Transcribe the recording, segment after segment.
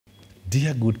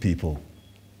Dear good people,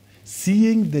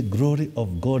 seeing the glory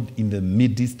of God in the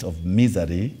midst of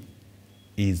misery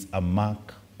is a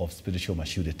mark of spiritual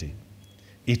maturity.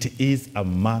 It is a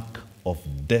mark of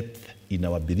depth in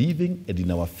our believing and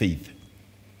in our faith.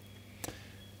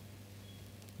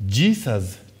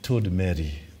 Jesus told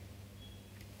Mary,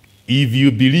 if you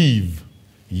believe,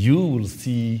 you will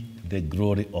see the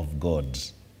glory of God.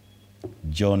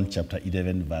 John chapter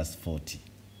 11, verse 40.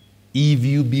 If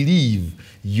you believe,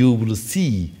 you will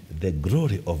see the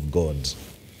glory of God.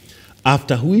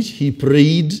 After which he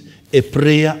prayed a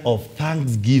prayer of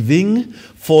thanksgiving,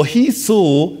 for he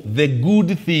saw the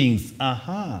good things.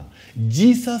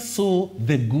 Jesus saw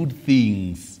the good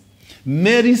things.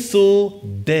 Mary saw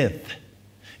death.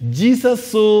 Jesus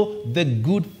saw the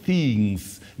good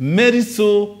things. Mary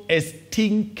saw a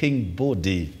stinking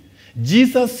body.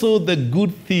 Jesus saw the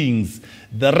good things.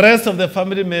 The rest of the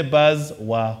family members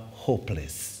were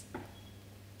hopeless.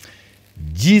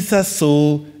 Jesus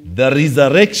saw the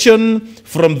resurrection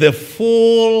from the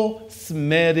foul-smelling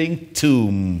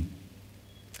tomb,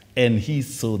 and he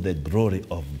saw the glory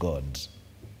of God.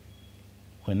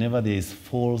 Whenever there is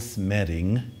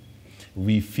foul-smelling,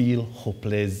 we feel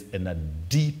hopeless and a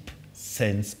deep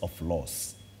sense of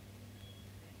loss.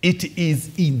 It is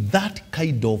in that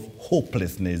kind of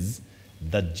hopelessness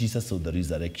that Jesus saw the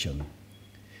resurrection.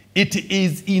 It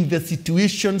is in the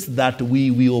situations that we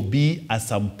will be at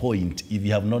some point if we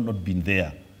have not been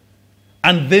there.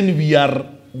 And then we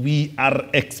are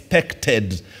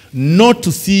expected not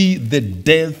to see the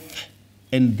death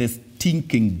and the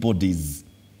stinking bodies,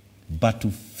 but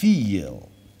to feel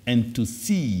and to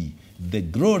see the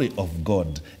glory of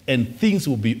God, and things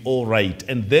will be all right.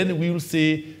 And then we will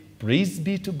say, praise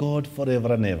be to God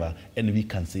forever and ever. And we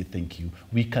can say thank you.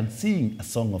 We can sing a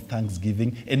song of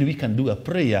thanksgiving, and we can do a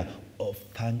prayer of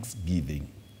thanksgiving.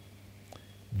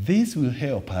 This will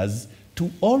help us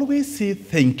to always say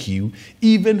thank you,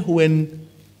 even when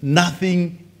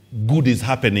nothing good is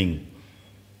happening.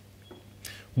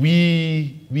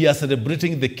 We are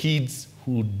celebrating the kids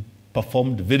who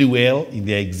performed very well in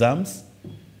their exams.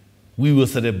 We will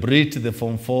celebrate the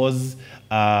Form 4s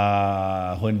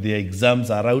when their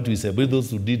exams are out. We celebrate those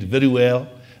who did very well.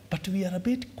 But we are a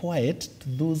bit quiet to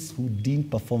those who didn't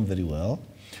perform very well.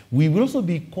 We will also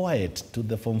be quiet to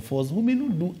the Form 4s who may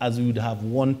not do as we would have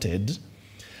wanted.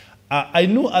 I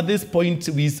know at this point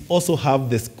we also have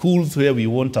the schools where we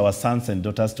want our sons and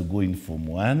daughters to go in Form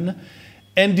 1.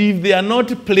 And if they are not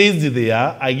placed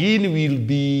there, again we'll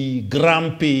be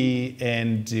grumpy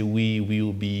and we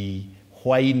will be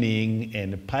whining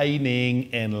and pining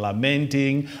and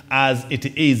lamenting as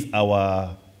it is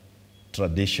our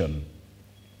tradition.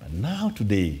 But now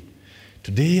today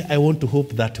I want to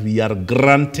hope that we are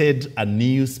granted a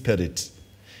new spirit,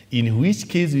 in which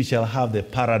case we shall have the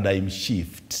paradigm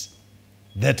shift,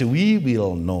 that we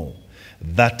will know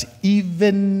that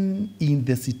even in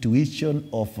the situation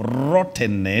of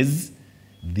rottenness,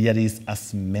 there is a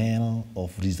smell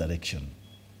of resurrection.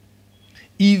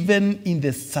 Even in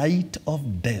the sight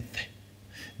of death,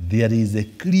 there is a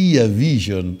clear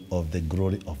vision of the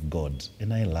glory of God.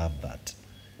 And I love that.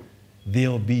 There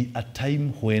will be a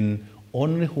time when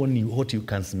only what you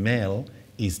can smell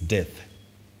is death.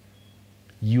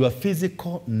 Your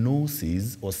physical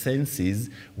noses or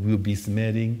senses will be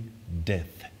smelling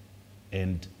death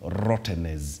and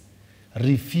rottenness.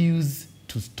 Refuse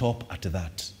to stop at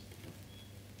that.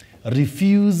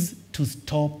 Refuse to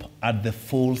stop at the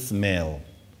full smell.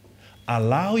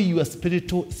 Allow your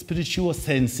spiritual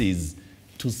senses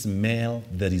to smell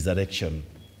the resurrection.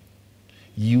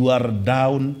 You are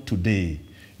down today.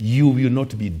 You will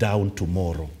not be down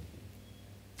tomorrow.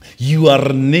 You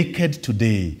are naked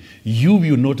today. You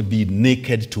will not be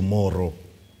naked tomorrow.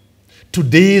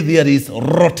 Today there is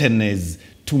rottenness.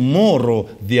 Tomorrow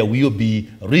there will be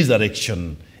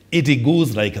resurrection. It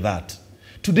goes like that.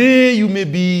 Today you may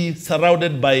be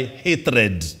surrounded by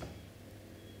hatred,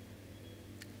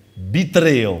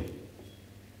 betrayal,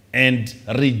 and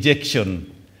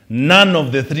rejection. None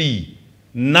of the three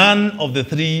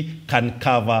can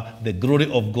cover the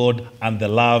glory of God and the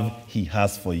love he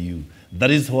has for you. That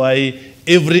is why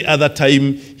every other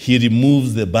time he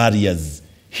removes the barriers.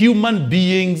 Human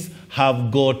beings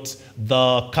have got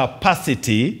the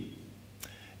capacity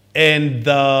and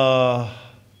the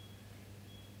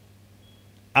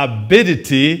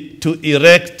ability to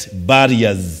erect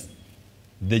barriers.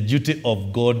 The duty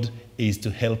of God is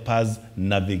to help us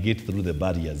navigate through the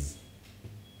barriers.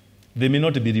 They may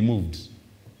not be removed.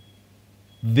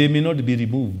 They may not be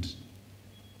removed.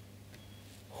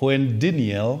 When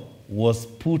Daniel was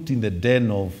put in the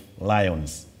den of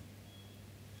lions,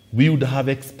 we would have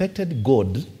expected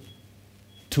God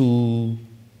to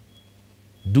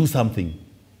do something.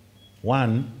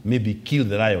 One, maybe kill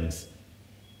the lions.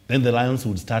 Then the lions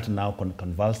would start now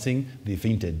convulsing, they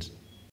fainted.